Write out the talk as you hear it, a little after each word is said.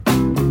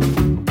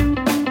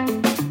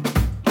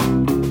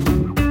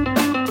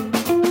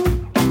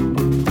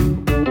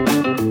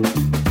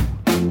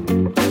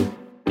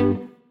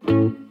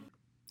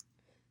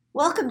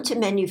Welcome to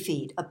Menu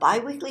Feed, a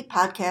biweekly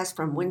podcast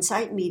from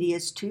Winsight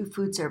Media's two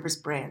food service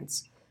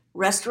brands,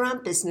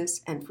 Restaurant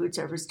Business and Food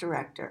Service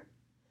Director.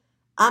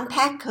 I'm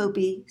Pat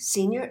Kobe,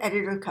 Senior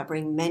Editor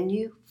covering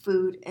menu,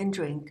 food, and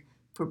drink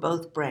for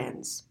both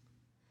brands.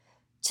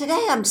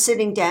 Today I'm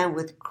sitting down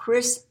with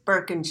Chris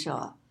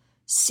Birkinshaw,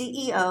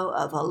 CEO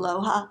of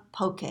Aloha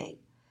Poke,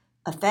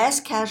 a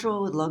fast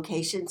casual with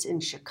locations in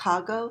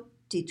Chicago,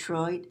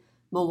 Detroit,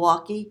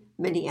 Milwaukee,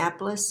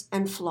 Minneapolis,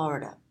 and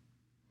Florida.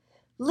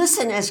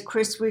 Listen as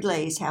Chris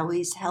relays how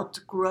he's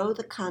helped grow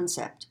the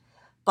concept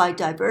by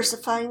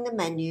diversifying the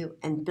menu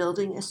and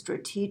building a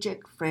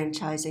strategic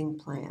franchising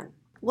plan.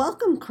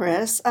 Welcome,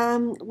 Chris.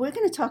 We're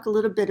going to talk a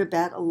little bit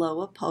about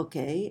Aloha Poke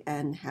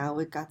and how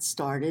it got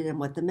started and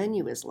what the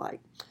menu is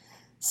like.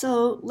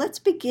 So let's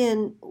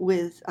begin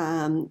with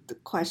the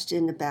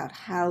question about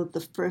how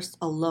the first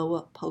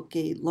Aloha Poke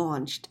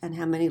launched and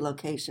how many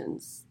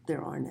locations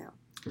there are now.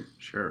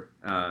 Sure.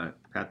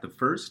 Pat, the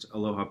first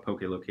Aloha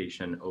Poke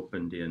location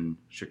opened in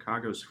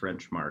Chicago's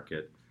French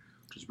Market,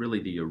 which is really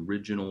the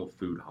original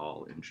food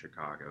hall in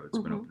Chicago. It's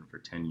been open for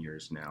 10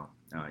 years now,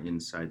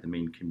 inside the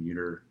main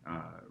commuter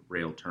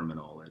rail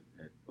terminal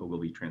at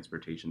Ogilvie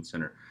Transportation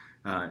Center.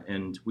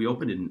 And we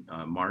opened in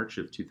March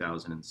of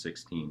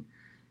 2016.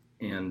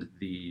 And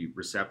the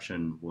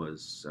reception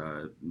was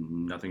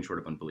nothing short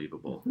of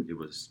unbelievable. It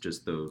was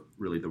just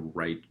really the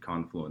right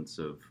confluence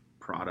of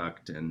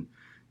product and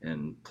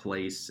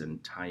place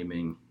and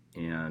timing,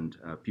 and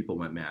people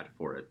went mad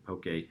for it.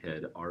 Poke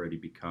had already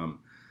become,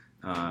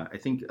 I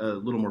think, a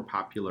little more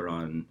popular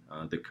on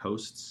the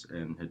coasts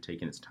and had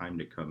taken its time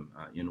to come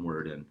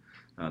inward. And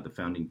the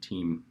founding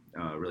team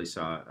really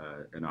saw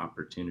an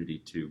opportunity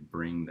to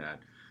bring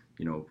that,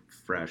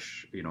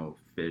 fresh,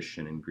 fish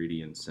and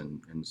ingredients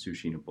and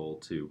sushi in a bowl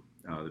to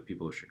the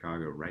people of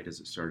Chicago right as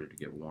it started to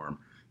get warm.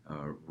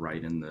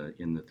 Right in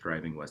the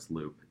thriving West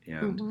Loop,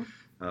 and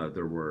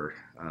there were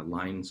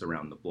lines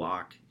around the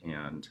block,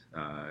 and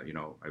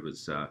I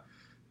was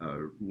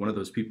one of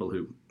those people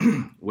who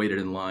waited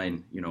in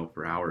line,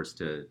 for hours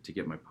to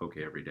get my poke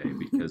every day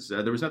because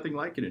there was nothing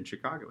like it in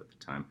Chicago at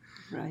the time.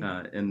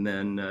 Right. And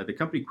then the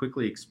company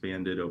quickly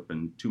expanded,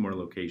 opened 2 more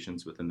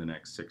locations within the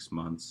next 6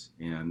 months,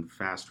 and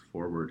fast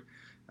forward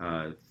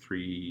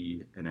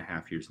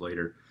 3.5 years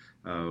later.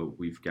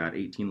 We've got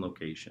 18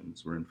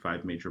 locations. We're in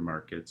 5 major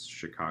markets: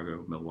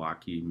 Chicago,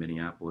 Milwaukee,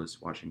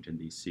 Minneapolis, Washington,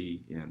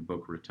 D.C., and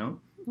Boca Raton.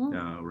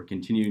 We're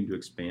continuing to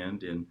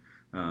expand in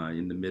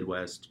the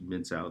Midwest,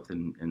 Mid-South,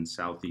 and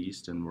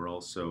Southeast, and we're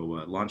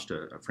also launched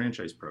a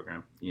franchise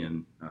program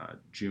in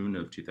June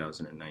of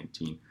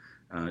 2019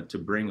 to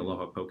bring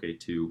Aloha Poke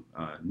to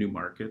new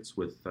markets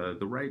with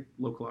the right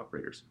local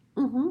operators.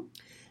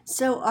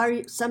 So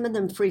are some of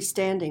them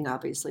freestanding,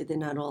 obviously? They're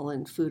not all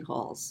in food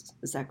halls.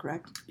 Is that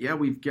correct? Yeah,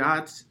 we've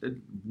got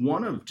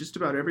one of just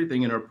about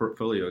everything in our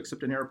portfolio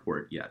except an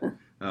airport yet.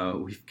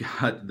 We've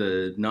got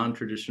the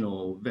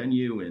non-traditional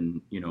venue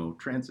in,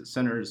 transit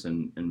centers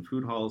and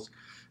food halls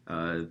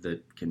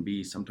that can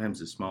be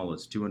sometimes as small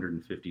as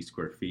 250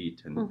 square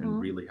feet and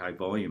really high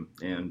volume.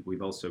 And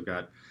we've also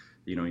got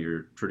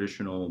your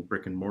traditional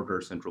brick and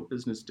mortar central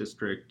business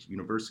district,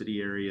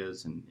 university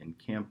areas and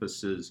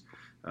campuses,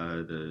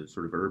 the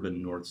sort of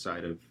urban north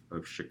side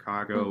of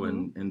Chicago,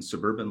 and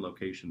suburban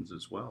locations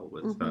as well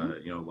with,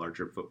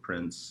 larger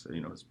footprints,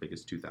 as big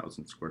as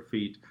 2,000 square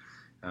feet.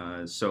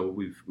 So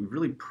we've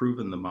really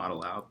proven the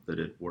model out that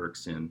it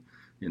works in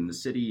the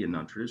city, in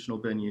non-traditional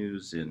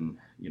venues, in,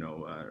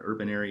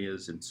 urban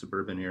areas and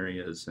suburban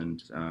areas,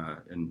 and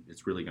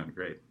it's really gone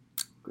great.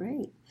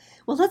 Great.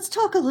 Well, let's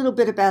talk a little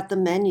bit about the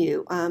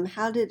menu.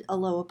 How did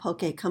Aloha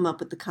Poke come up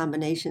with the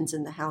combinations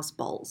in the house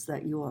bowls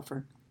that you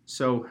offer?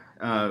 So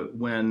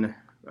when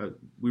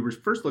we were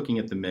first looking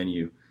at the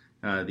menu,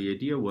 the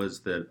idea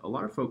was that a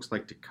lot of folks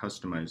like to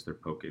customize their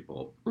poke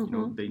bowl.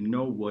 They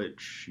know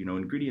which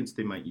ingredients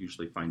they might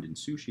usually find in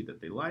sushi that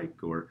they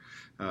like, or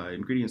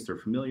ingredients they're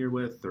familiar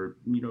with, or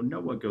know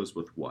what goes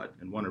with what,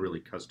 and want to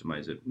really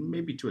customize it,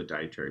 maybe to a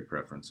dietary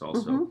preference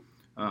also.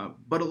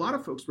 But a lot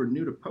of folks were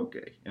new to poke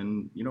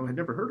and had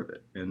never heard of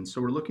it, and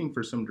so we're looking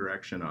for some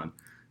direction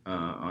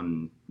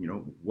on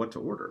what to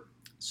order.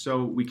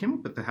 So we came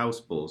up with the house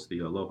bowls, the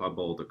Aloha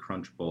Bowl, the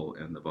Crunch Bowl,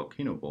 and the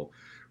Volcano Bowl,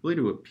 really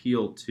to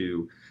appeal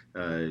to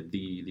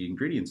the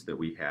ingredients that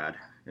we had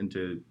and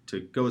to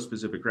go a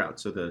specific route.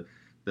 So the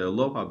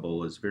Aloha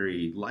Bowl is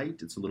very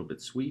light. It's a little bit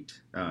sweet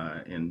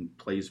and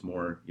plays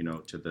more,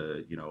 to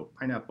the,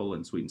 pineapple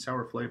and sweet and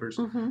sour flavors.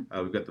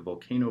 We've got the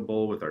Volcano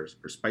Bowl with our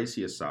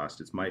spiciest sauce.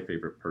 It's my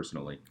favorite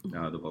personally,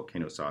 the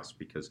Volcano sauce,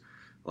 because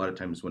a lot of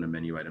times when a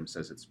menu item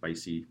says it's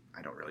spicy,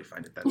 I don't really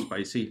find it that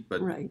spicy,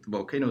 but Right. The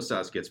Volcano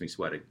sauce gets me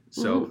sweating.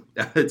 So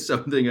it's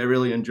something I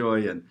really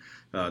enjoy. And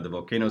the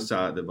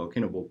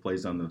Volcano Bowl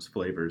plays on those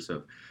flavors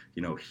of,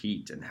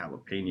 heat and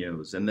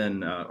jalapenos. And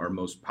then our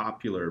most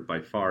popular by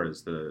far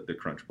is the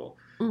Crunch Bowl,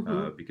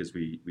 because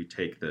we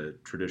take the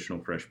traditional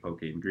fresh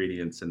poke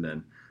ingredients and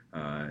then,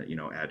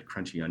 add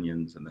crunchy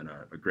onions and then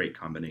a great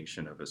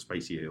combination of a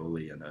spicy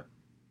aioli and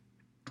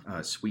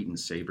sweet and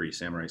savory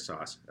samurai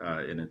sauce,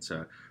 and it's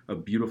a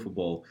beautiful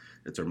bowl.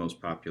 It's our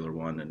most popular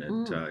one,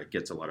 and it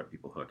gets a lot of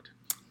people hooked.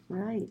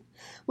 Right.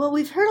 Well,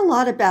 we've heard a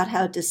lot about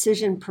how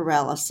decision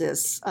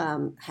paralysis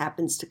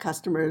happens to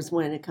customers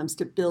when it comes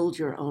to build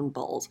your own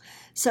bowls.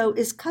 So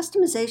is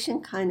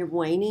customization kind of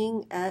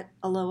waning at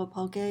Aloha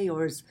Poke,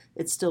 or is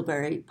it still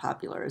very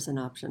popular as an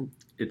option?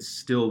 It's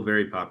still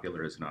very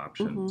popular as an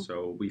option. Mm-hmm.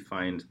 So we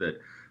find that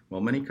while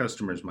many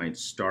customers might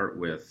start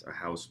with a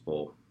house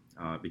bowl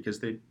because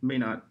they may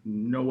not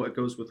know what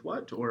goes with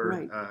what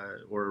Right.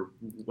 or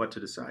what to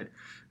decide,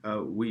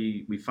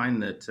 we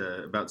find that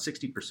about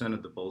 60%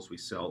 of the bowls we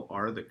sell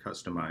are the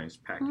customized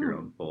pack your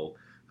own bowl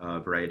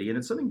variety, and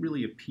it's something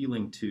really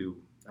appealing to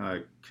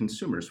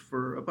consumers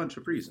for a bunch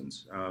of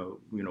reasons.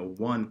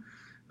 One,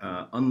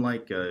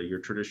 unlike your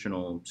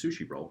traditional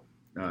sushi roll,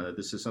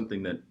 this is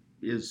something that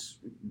is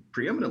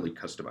preeminently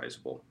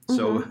customizable.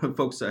 So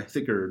folks, I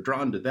think, are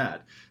drawn to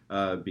that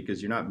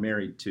because you're not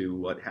married to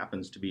what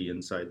happens to be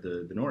inside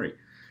the nori.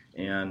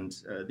 And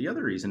the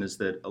other reason is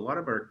that a lot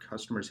of our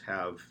customers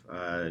have,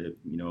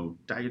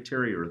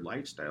 dietary or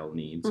lifestyle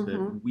needs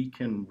that we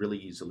can really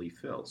easily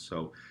fill.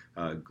 So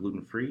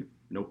gluten-free,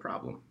 no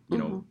problem.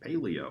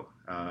 Paleo,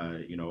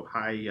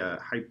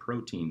 high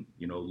protein,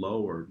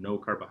 low or no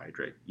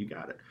carbohydrate. You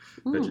got it.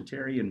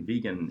 Vegetarian,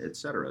 vegan,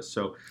 etc.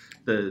 So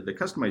the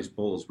customized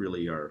bowls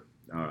really are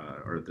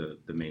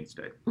the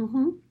mainstay.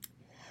 Mm-hmm.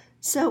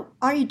 So,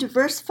 are you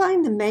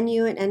diversifying the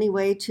menu in any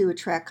way to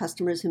attract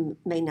customers who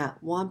may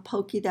not want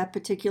poke that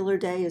particular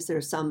day? Is there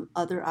some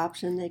other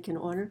option they can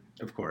order?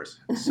 Of course.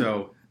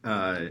 So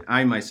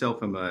I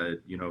myself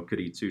could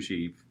eat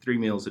sushi 3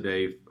 meals a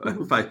day,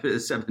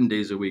 7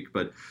 days a week.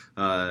 But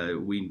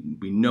we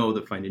know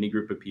that find any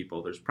group of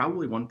people, there's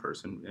probably one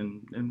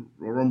person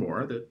or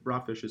more that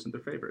raw fish isn't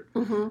their favorite.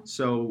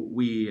 So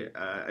we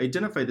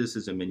identified this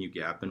as a menu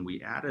gap, and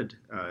we added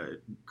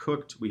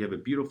cooked. We have a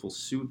beautiful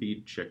sous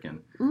vide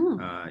chicken.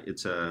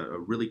 It's a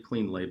really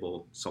clean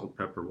label, salt,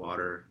 pepper,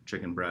 water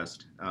chicken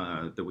breast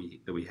that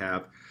we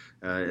have.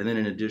 And then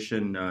in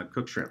addition,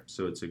 cooked shrimp.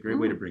 So it's a great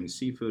way to bring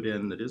seafood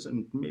in that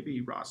isn't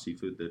maybe raw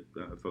seafood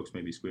that folks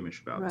may be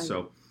squeamish about. Right.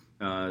 So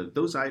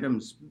those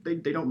items, they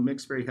don't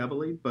mix very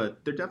heavily,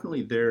 but they're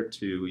definitely there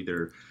to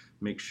either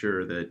make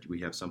sure that we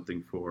have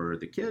something for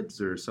the kids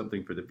or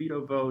something for the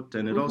veto vote.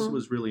 And it also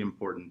was really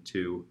important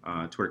to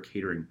our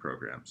catering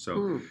program.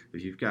 So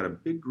if you've got a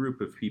big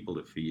group of people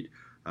to feed,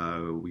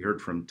 we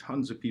heard from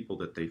tons of people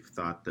that they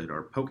thought that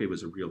our poke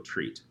was a real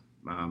treat.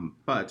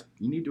 But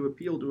you need to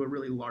appeal to a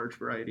really large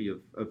variety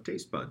of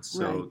taste buds.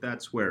 So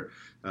that's where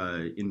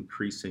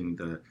increasing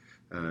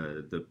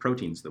the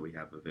proteins that we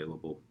have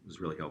available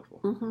is really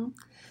helpful.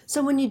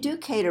 So when you do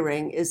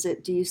catering,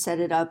 do you set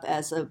it up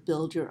as a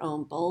build your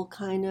own bowl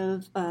kind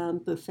of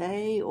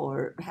buffet,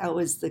 or how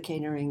is the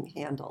catering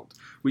handled?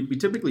 We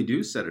typically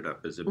do set it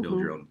up as a build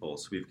your own bowl.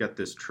 So we've got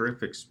this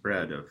terrific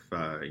spread of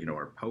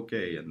our poke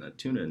and the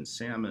tuna and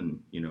salmon,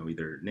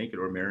 either naked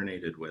or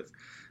marinated with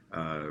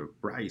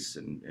rice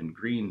and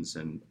greens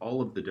and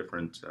all of the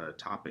different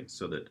toppings.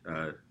 So that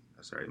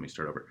sorry, let me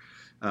start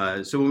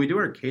over. So when we do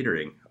our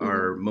catering,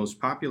 our most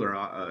popular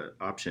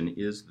option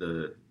is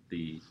the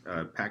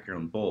pack your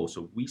own bowl.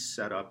 So we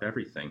set up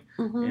everything,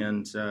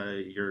 and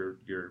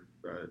your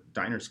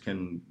diners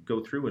can go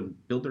through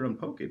and build their own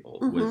poke bowl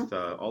with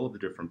all of the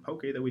different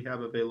poke that we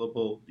have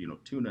available.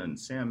 Tuna and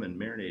salmon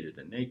marinated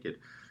and naked,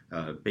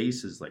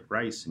 bases like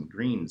rice and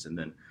greens, and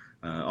then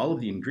all of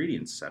the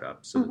ingredients set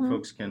up so that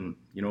folks can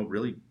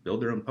really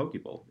build their own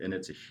poke bowl, and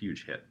it's a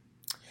huge hit.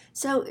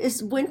 So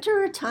is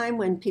winter a time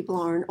when people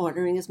aren't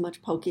ordering as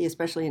much poke,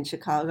 especially in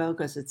Chicago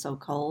because it's so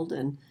cold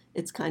and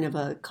it's kind of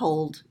a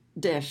cold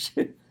dish?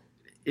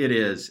 It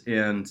is,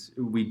 and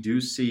we do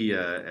see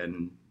a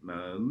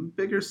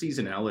bigger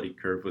seasonality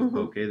curve with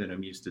poke than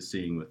I'm used to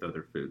seeing with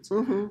other foods.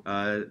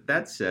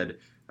 That said,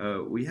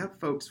 we have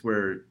folks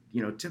where,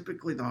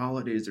 typically the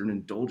holidays are an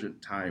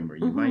indulgent time where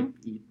you might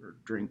eat or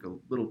drink a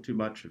little too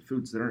much of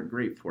foods that aren't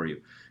great for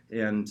you.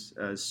 And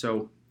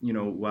so,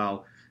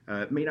 while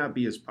it may not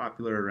be as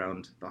popular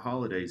around the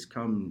holidays,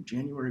 come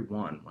January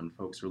 1, when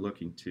folks are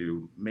looking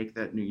to make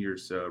that New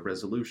Year's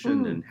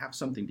resolution and have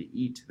something to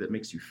eat that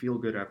makes you feel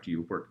good after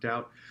you've worked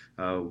out,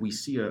 we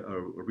see a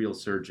real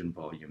surge in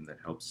volume that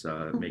helps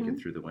make it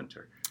through the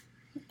winter.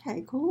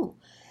 Okay, cool.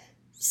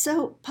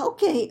 So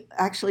poke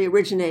actually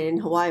originated in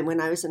Hawaii.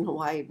 When I was in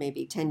Hawaii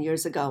maybe 10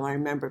 years ago, I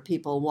remember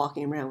people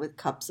walking around with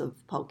cups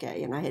of poke,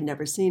 and I had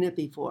never seen it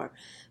before.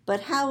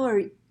 But how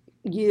are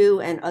you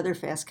and other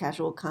fast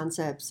casual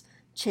concepts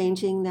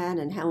changing that,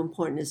 and how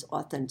important is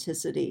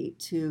authenticity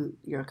to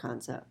your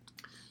concept?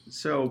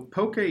 So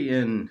poke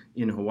in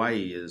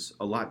Hawaii is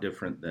a lot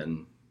different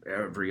than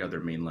every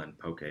other mainland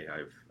poke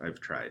I've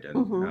tried.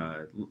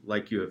 And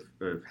like you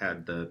have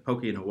had the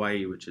poke in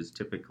Hawaii, which is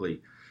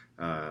typically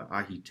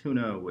ahi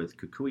tuna with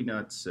kukui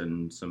nuts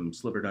and some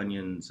slivered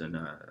onions and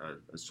a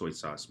soy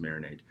sauce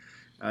marinade.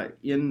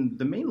 In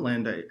the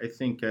mainland, I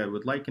think I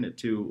would liken it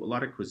to a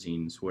lot of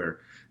cuisines where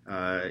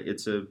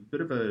it's a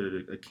bit of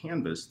a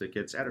canvas that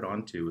gets added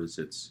onto as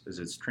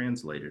it's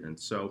translated. And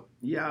so,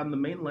 yeah, on the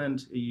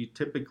mainland, you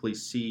typically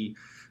see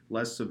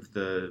less of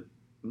the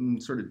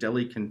sort of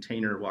deli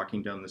container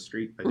walking down the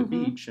street by the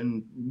Mm-hmm. beach,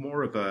 and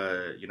more of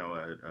a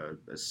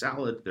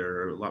salad.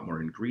 There are a lot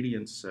more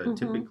ingredients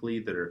typically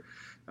that are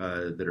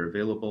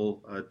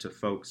available to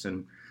folks,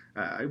 and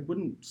I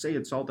wouldn't say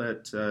it's all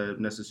that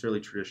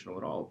necessarily traditional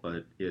at all,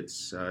 but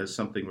it's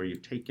something where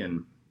you've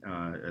taken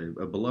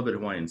a beloved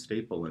Hawaiian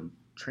staple and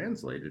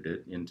translated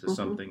it into Mm-hmm.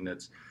 something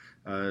that's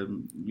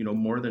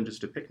more than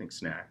just a picnic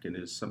snack, and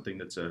is something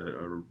that's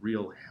a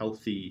real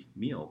healthy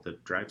meal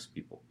that drives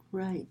people.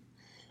 Right.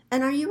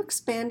 And are you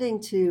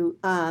expanding to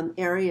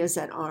areas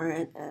that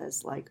aren't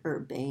as like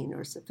urbane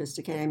or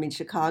sophisticated? I mean,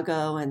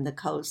 Chicago and the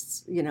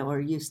coasts, are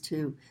used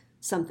to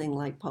something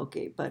like poke,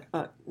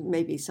 but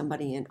maybe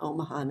somebody in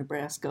Omaha,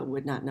 Nebraska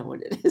would not know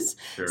what it is.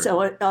 Sure. So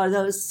are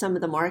those some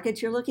of the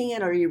markets you're looking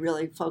at, or are you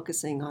really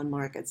focusing on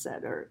markets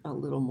that are a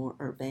little more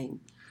urbane?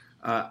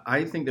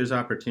 I think there's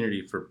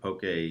opportunity for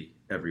poke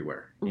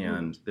everywhere, Mm-hmm.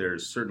 and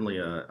there's certainly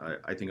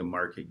I think a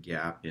market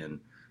gap in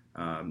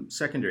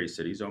secondary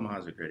cities.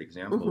 Omaha is a great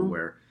example Mm-hmm.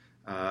 where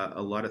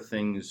a lot of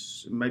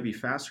things might be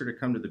faster to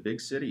come to the big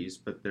cities,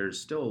 but there's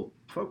still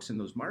folks in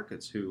those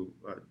markets who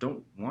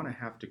don't want to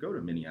have to go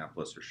to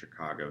Minneapolis or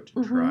Chicago to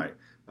Mm-hmm. try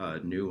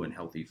new and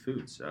healthy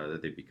foods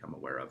that they become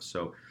aware of.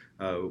 So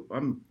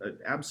I'm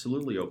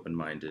absolutely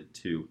open-minded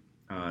to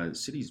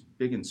cities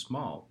big and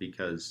small,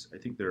 because I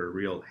think there are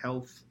real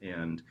health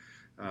and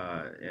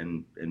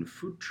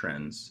food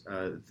trends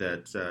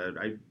that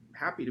I'm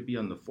happy to be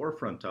on the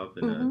forefront of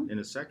Mm-hmm. in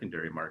a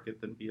secondary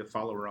market than be a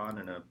follower on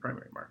in a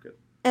primary market.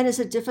 And is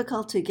it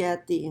difficult to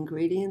get the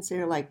ingredients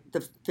there? Like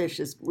the fish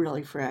is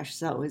really fresh,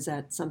 so is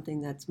that something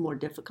that's more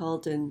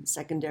difficult in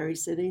secondary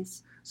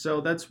cities?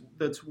 So that's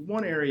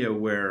one area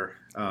where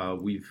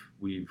we've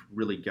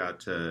really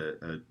got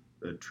a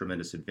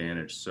tremendous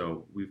advantage.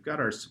 So we've got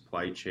our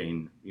supply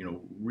chain,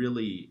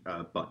 really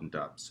buttoned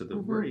up, so that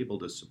Mm-hmm. we're able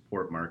to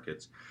support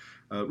markets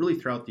really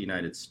throughout the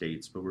United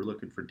States. But we're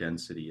looking for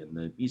density in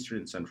the Eastern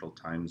and Central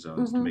time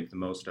zones to Mm-hmm. make the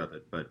most of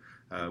it. But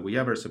we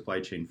have our supply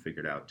chain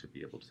figured out to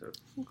be able to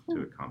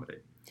Cool.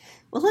 accommodate.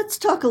 Well, let's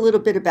talk a little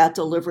bit about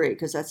delivery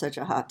because that's such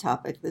a hot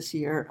topic this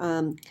year.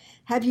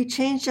 Have you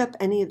changed up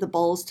any of the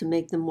bowls to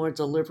make them more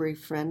delivery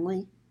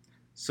friendly?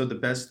 So the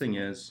best thing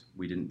is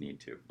we didn't need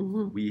to.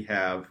 Mm-hmm. We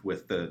have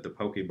with the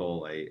poke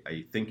bowl.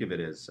 I think of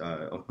it as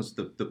almost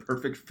the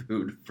perfect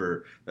food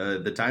for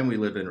the time we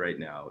live in right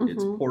now.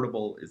 It's Mm-hmm.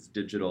 portable, it's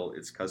digital,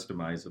 it's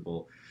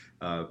customizable.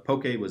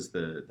 Poke was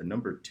the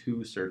number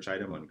 2 search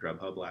item on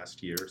Grubhub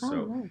last year, Oh,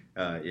 so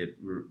right. it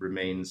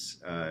remains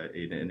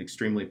an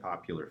extremely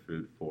popular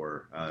food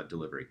for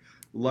delivery.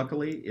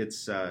 Luckily,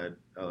 it's a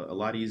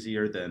lot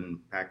easier than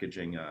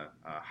packaging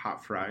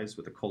hot fries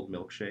with a cold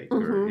milkshake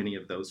or Mm-hmm. any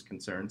of those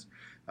concerns.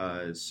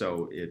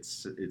 So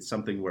it's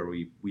something where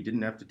we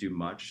didn't have to do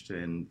much,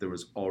 and there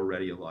was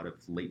already a lot of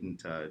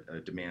latent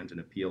demand and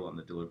appeal on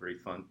the delivery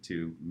front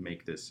to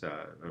make this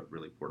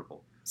really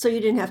portable. So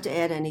you didn't have to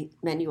add any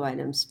menu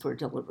items for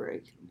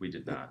delivery. We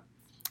did not.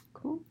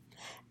 Cool.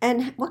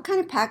 And what kind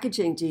of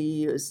packaging do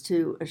you use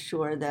to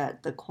assure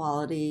that the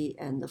quality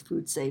and the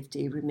food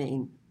safety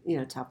remain,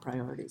 top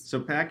priorities?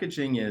 So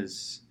packaging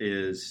is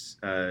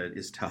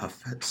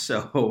tough.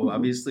 So Mm-hmm.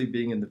 obviously,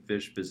 being in the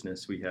fish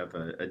business, we have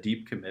a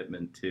deep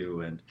commitment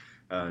to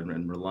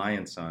and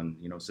reliance on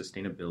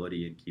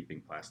sustainability and keeping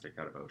plastic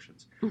out of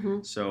oceans.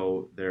 Mm-hmm.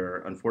 So there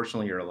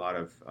unfortunately are a lot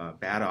of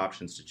bad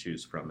options to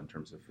choose from in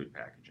terms of food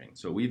packaging.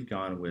 So we've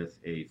gone with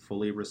a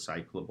fully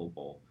recyclable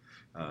bowl.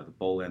 The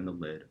bowl and the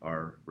lid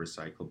are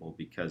recyclable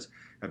because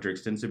after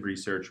extensive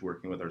research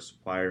working with our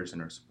suppliers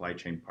and our supply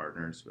chain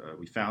partners,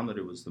 we found that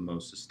it was the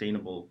most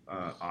sustainable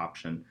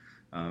option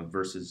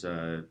versus,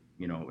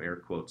 air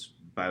quotes,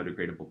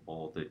 biodegradable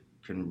bowl that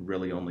can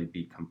really only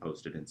be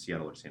composted in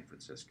Seattle or San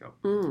Francisco.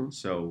 Mm.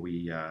 So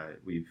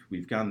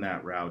we've gone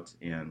that route,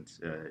 and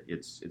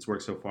it's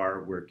worked so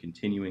far. We're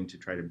continuing to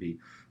try to be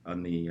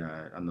on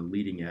the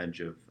leading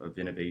edge of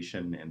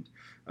innovation and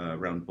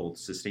around both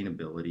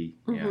sustainability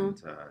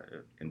Mm-hmm.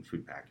 and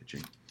food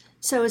packaging.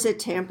 So is it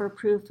tamper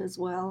proof as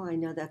well? I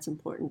know that's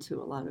important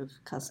to a lot of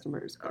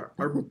customers.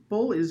 Our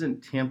bowl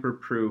isn't tamper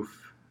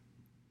proof.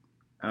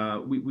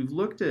 We've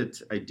looked at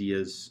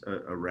ideas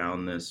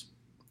around this.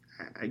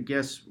 I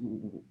guess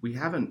we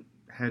haven't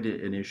had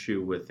an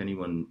issue with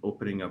anyone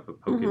opening up a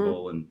poke Mm-hmm.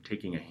 bowl and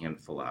taking a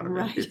handful out of it.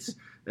 Right.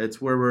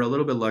 It's where we're a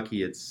little bit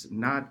lucky. It's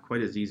not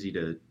quite as easy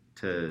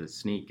to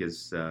sneak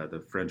as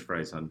the French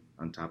fries on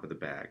top of the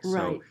bag.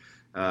 Right.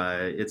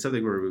 So it's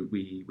something where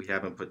we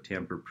haven't put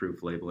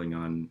tamper-proof labeling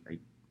on. I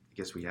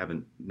guess we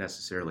haven't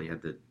necessarily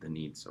had the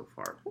need so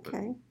far. But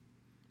Okay.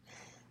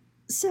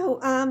 So,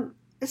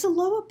 is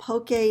Aloha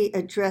Poke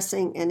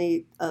addressing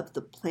any of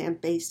the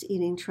plant-based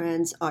eating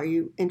trends? Are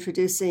you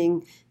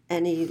introducing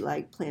any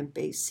like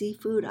plant-based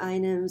seafood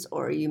items,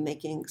 or are you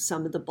making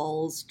some of the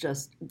bowls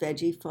just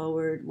veggie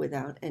forward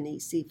without any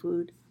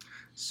seafood?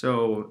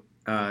 So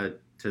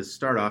to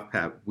start off,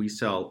 Pat, we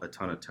sell a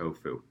ton of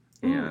tofu,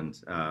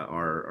 and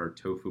our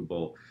tofu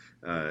bowl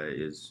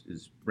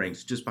is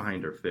ranks just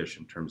behind our fish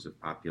in terms of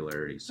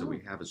popularity. So we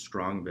have a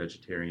strong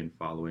vegetarian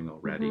following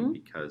already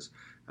because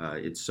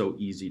it's so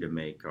easy to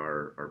make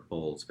our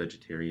bowls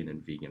vegetarian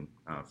and vegan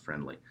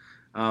friendly.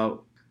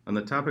 On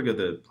the topic of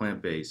the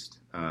plant-based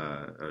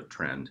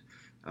trend,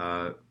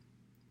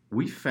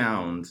 we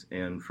found,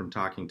 and from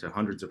talking to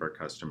hundreds of our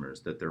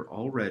customers, that they're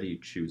already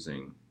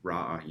choosing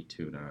raw ahi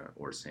tuna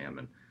or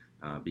salmon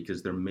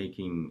because they're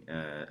making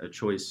a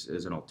choice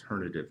as an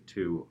alternative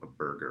to a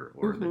burger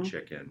or the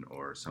chicken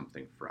or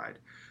something fried.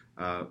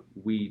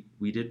 We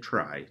did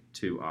try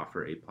to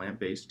offer a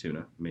plant-based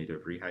tuna made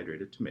of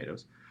rehydrated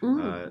tomatoes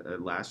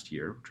last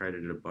year. Tried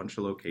it at a bunch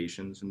of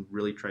locations and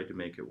really tried to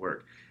make it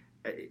work.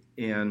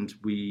 And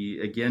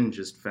we, again,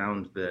 just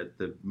found that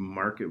the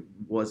market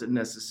wasn't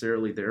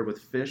necessarily there with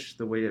fish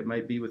the way it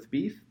might be with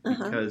beef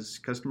because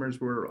customers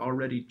were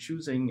already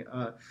choosing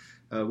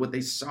what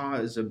they saw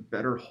as a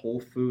better whole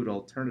food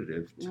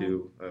alternative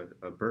to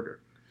a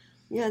burger.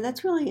 Yeah,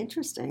 that's really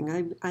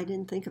interesting. I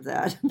didn't think of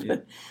that.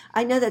 But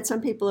I know that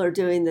some people are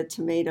doing the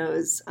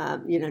tomatoes,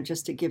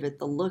 just to give it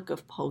the look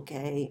of poke.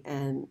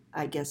 And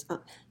I guess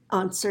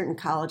on certain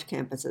college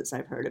campuses,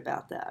 I've heard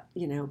about that,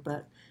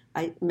 but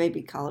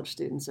maybe college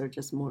students are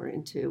just more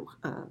into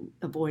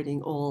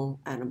avoiding all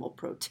animal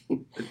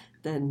protein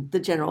than the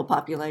general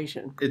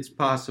population. It's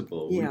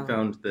possible. Yeah. We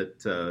found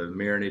that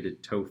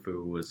marinated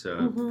tofu was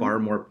a far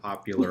more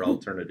popular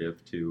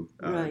alternative to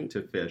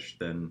fish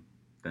than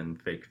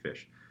fake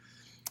fish.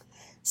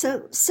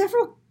 So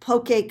several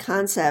poke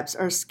concepts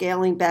are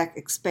scaling back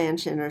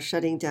expansion or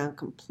shutting down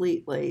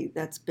completely.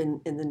 That's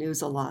been in the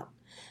news a lot.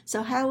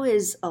 So how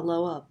is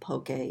Aloha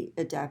Poke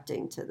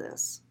adapting to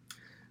this?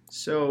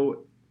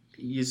 So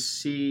you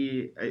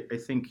see, I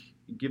think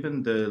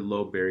given the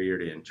low barrier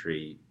to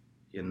entry,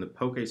 in the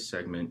poke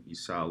segment, you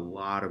saw a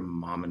lot of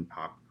mom and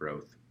pop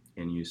growth,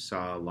 and you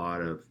saw a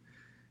lot of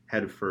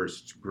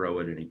headfirst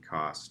grow at any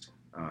cost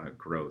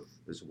growth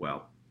as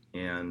well.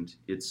 And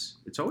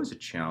it's always a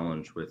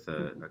challenge with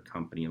a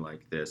company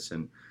like this,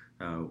 and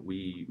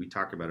we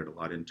talk about it a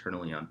lot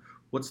internally on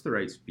what's the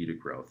right speed of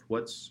growth,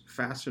 what's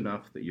fast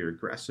enough that you're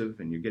aggressive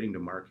and you're getting to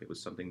market with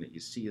something that you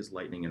see as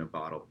lightning in a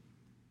bottle,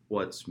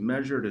 what's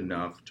measured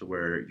enough to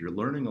where you're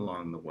learning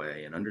along the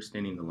way and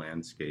understanding the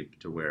landscape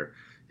to where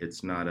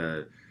it's not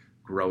a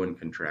grow and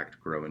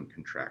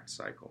contract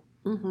cycle.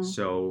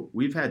 So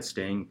we've had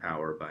staying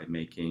power by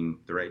making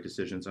the right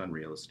decisions on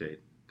real estate,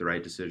 the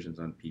right decisions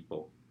on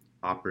people,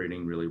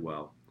 operating really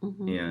well,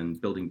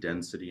 and building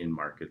density in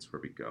markets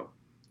where we go.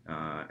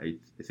 I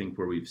think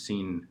where we've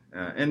seen,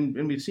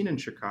 and we've seen in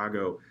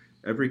Chicago,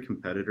 every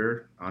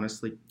competitor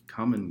honestly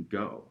come and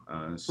go.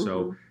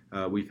 So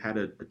we've had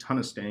a ton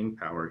of staying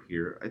power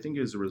here, I think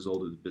as a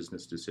result of the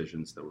business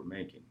decisions that we're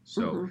making.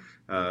 So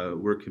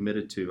we're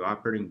committed to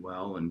operating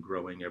well and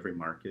growing every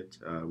market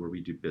where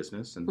we do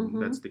business,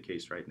 and that's the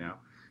case right now.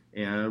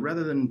 And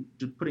rather than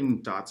just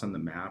putting dots on the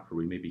map where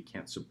we maybe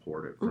can't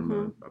support it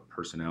from a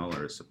personnel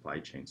or a supply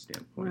chain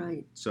standpoint.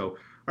 Right. So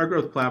our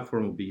growth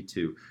platform will be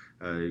to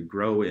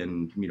grow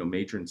in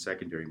major and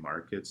secondary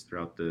markets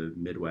throughout the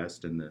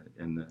Midwest and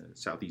the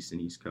Southeast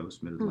and East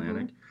Coast,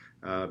 Mid-Atlantic.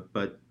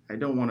 But I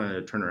don't want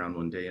to turn around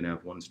one day and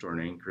have one store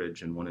in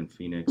Anchorage and one in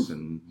Phoenix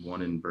and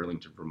one in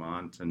Burlington,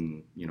 Vermont,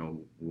 and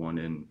one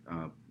in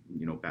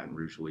Baton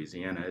Rouge,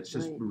 Louisiana. It's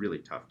just really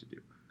tough to do.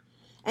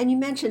 And you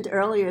mentioned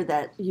earlier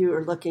that you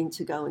are looking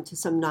to go into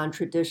some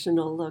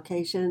non-traditional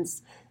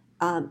locations.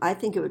 I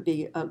think it would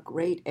be a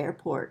great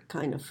airport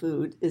kind of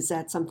food. Is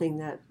that something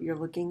that you're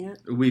looking at?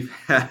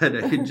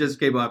 I just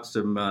came off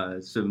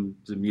some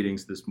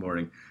meetings this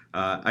morning.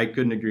 I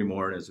couldn't agree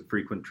more. As a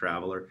frequent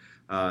traveler,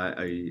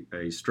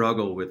 I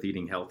struggle with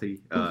eating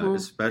healthy,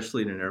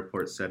 especially in an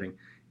airport setting.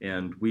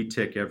 And we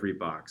tick every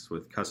box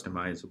with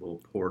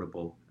customizable,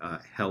 portable,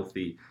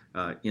 healthy,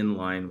 in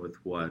line with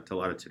what a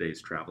lot of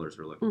today's travelers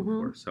are looking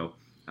for. So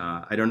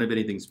I don't have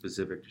anything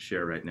specific to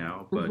share right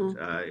now,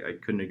 but I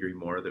couldn't agree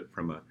more that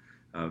from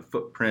a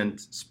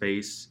footprint,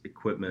 space,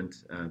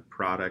 equipment,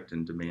 product,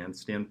 and demand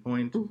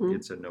standpoint,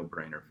 it's a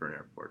no-brainer for an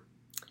airport.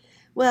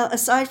 Well,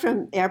 aside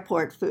from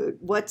airport food,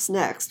 what's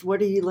next?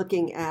 What are you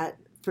looking at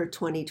for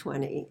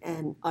 2020?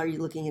 And are you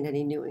looking at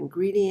any new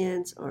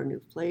ingredients or new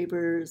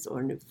flavors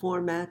or new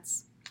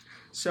formats?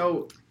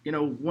 So,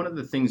 one of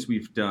the things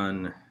we've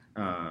done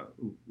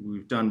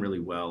really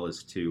well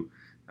is to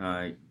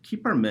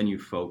keep our menu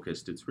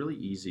focused. It's really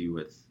easy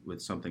with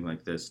something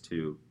like this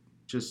to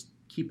just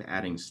keep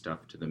adding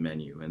stuff to the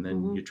menu. And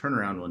then you turn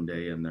around one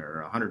day and there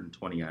are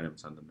 120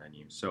 items on the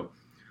menu. So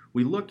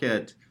we look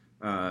at,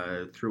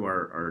 through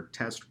our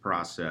test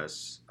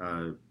process,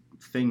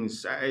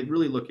 things. I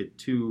really look at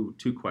two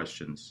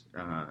questions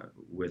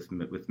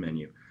with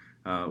menu.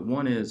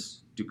 One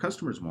is, do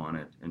customers want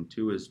it? And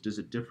two is, does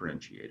it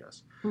differentiate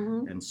us?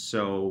 And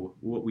so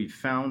what we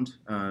found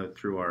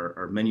through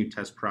our menu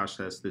test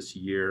process this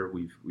year,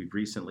 we've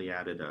recently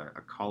added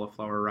a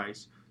cauliflower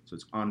rice. So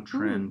it's on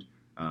trend,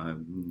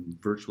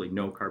 virtually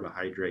no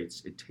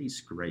carbohydrates. It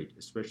tastes great,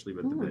 especially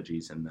with the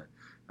veggies and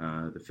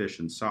the fish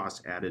and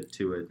sauce added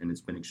to it, and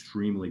it's been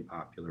extremely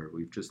popular.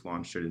 We've just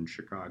launched it in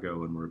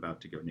Chicago, and we're about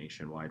to go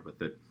nationwide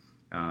with it.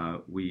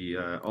 We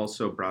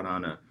also brought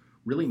on a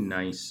really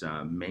nice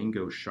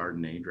mango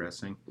Chardonnay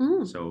dressing.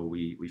 So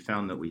we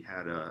found that we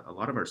had a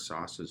lot of our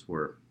sauces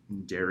were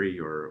dairy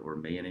or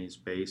mayonnaise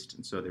based,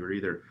 and so they were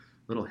either a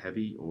little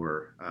heavy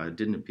or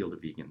didn't appeal to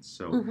vegans.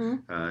 So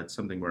it's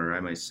something where I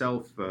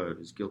myself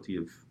was guilty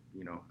of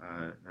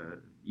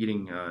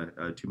eating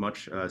too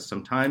much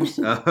sometimes.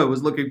 I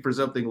was looking for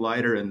something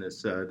lighter, and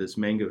this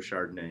mango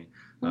Chardonnay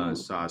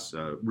sauce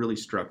really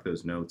struck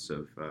those notes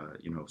of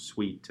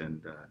sweet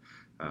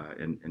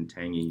and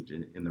tangy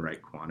in the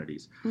right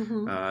quantities.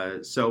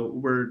 So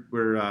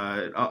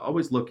we're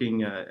always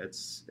looking at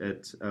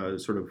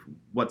sort of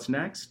what's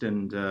next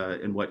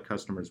and what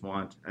customers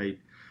want.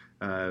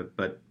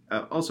 But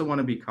also want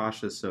to be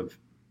cautious of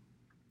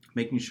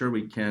making sure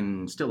we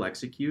can still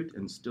execute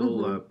and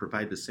still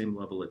provide the same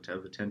level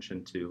of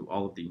attention to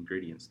all of the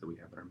ingredients that we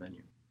have on our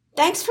menu.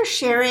 Thanks for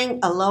sharing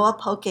Aloha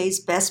Poke's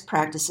best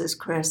practices,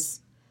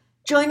 Chris.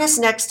 Join us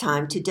next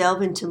time to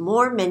delve into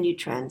more menu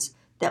trends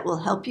that will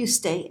help you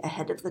stay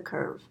ahead of the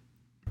curve.